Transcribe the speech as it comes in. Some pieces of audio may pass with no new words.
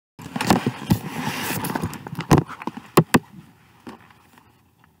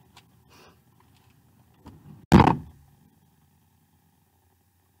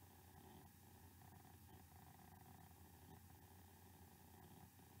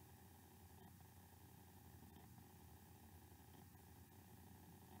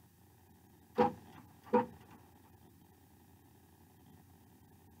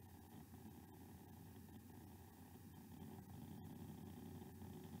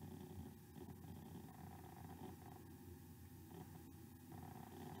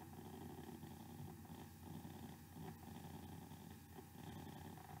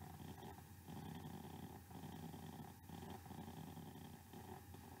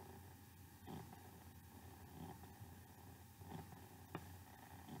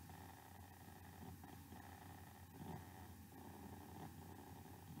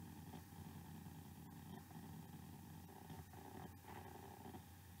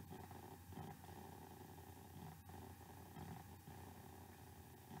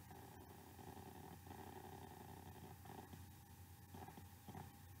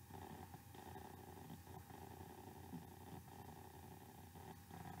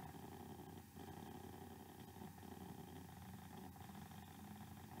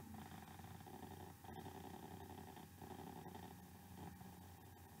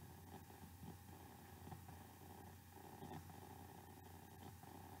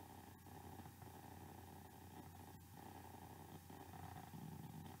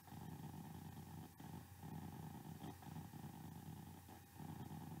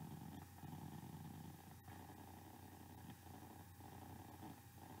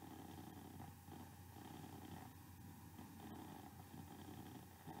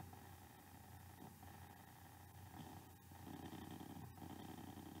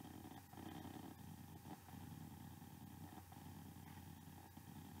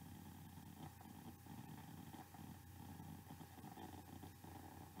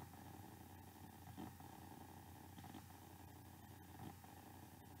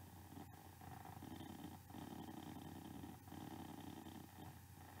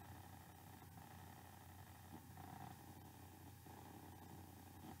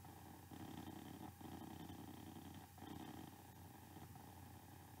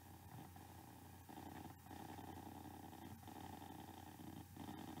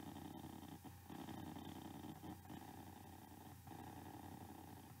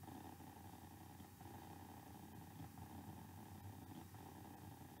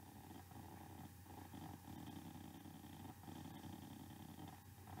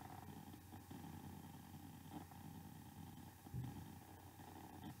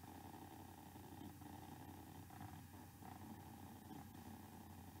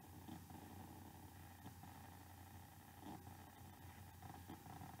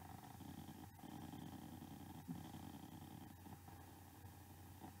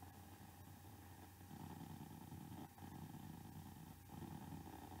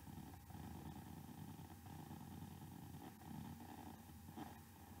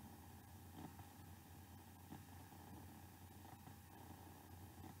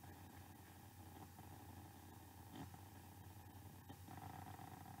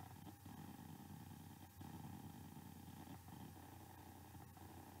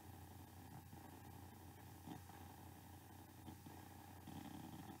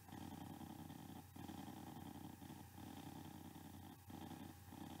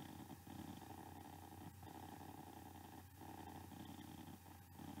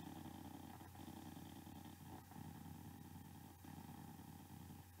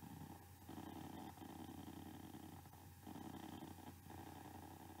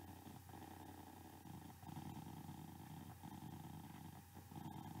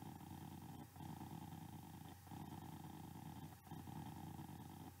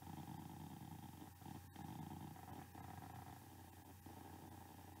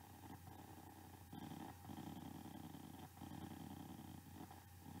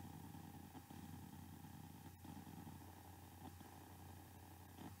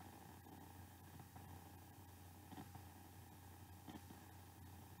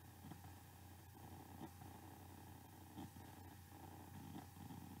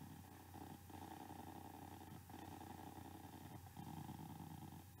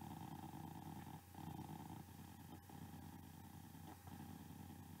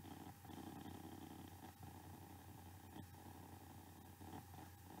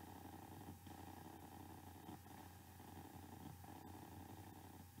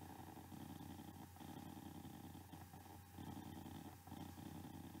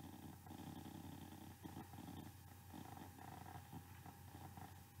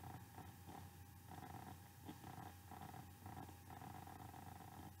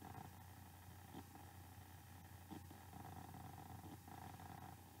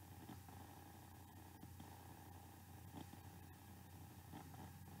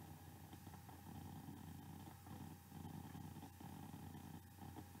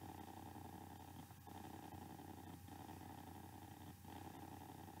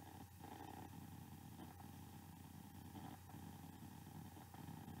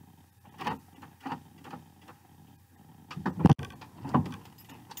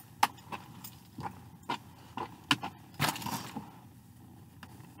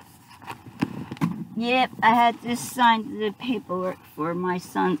Yep, I had to sign the paperwork for my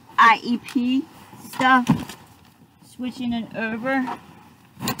son's IEP stuff. Switching it over.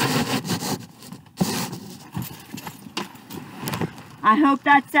 I hope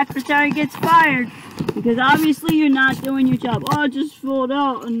that secretary gets fired, because obviously you're not doing your job. Oh, it just filled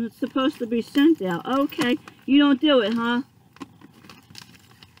out and it's supposed to be sent out. Okay, you don't do it, huh?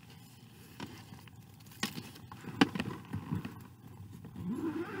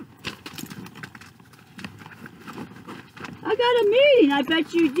 I got a meeting. I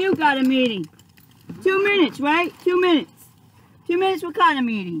bet you do got a meeting. 2 minutes, right? 2 minutes. 2 minutes, what kind of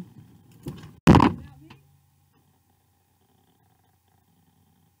meeting?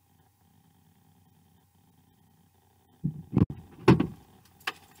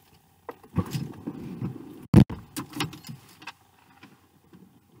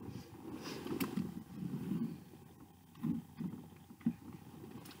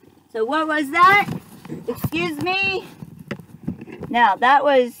 So what was that? Excuse me? Now, that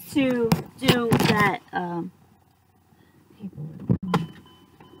was to do that, so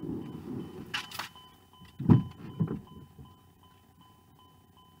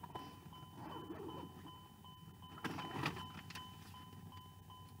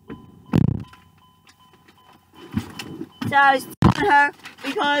I was telling her,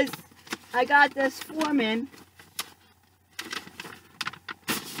 because I got this form in.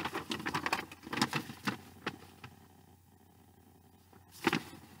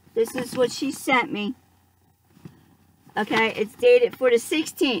 This is what she sent me. Okay, it's dated for the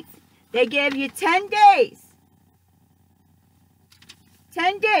 16th. They gave you 10 days.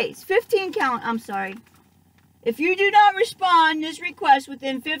 10 days. 15 count. I'm sorry. If you do not respond this request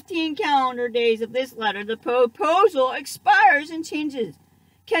within 15 calendar days of this letter, the proposal expires and changes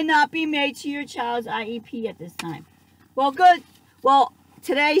cannot be made to your child's IEP at this time. Well, good. Well,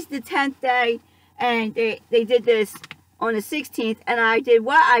 today's the 10th day, and they did this on the 16th, and I did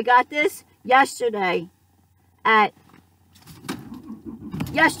what? I got this yesterday on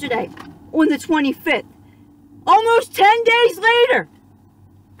the 25th. Almost 10 days later.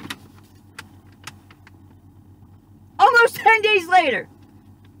 Almost 10 days later.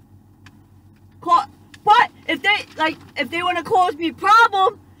 But if they want to cause me a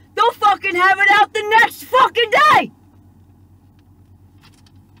problem, they'll fucking have it out the next fucking day.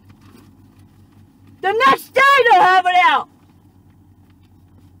 The next day they'll have it out.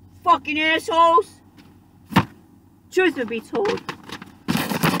 Fucking assholes. Truth would be told.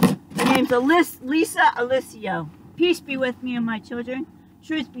 Her name's Lisa Alicio. Peace be with me and my children.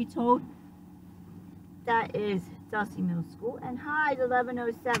 Truth be told. That is Delsea Middle School. And hi,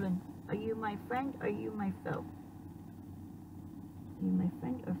 1107. Are you my friend or are you my foe? Are you my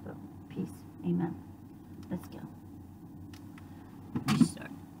friend or foe? Peace. Amen. Let's go. Restart.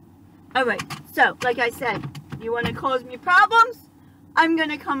 Alright, so, like I said, you want to cause me problems? I'm going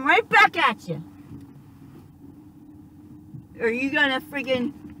to come right back at you. Or you going to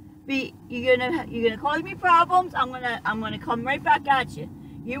friggin' be, you're gonna cause me problems, I'm gonna come right back at you.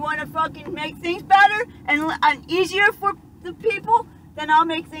 You want to fucking make things better and easier for the people? Then I'll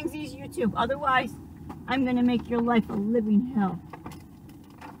make things easier too. Otherwise, I'm going to make your life a living hell.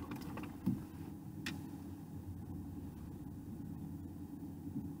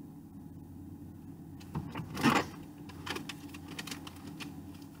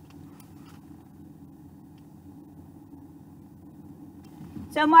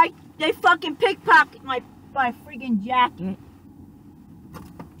 So they fucking pickpocket my friggin' jacket.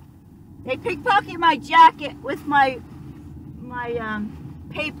 They pickpocket my jacket with my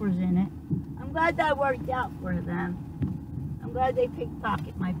papers in it. I'm glad that worked out for them. I'm glad they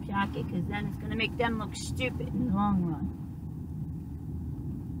pickpocket my jacket, because then it's going to make them look stupid in the long run.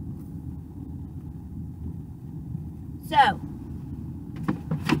 So,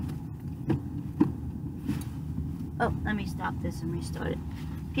 oh, let me stop this and restart it.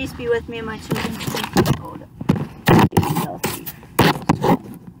 Peace be with me and my children. Hold up.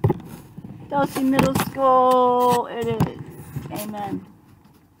 Delsea Middle School. It is. Amen.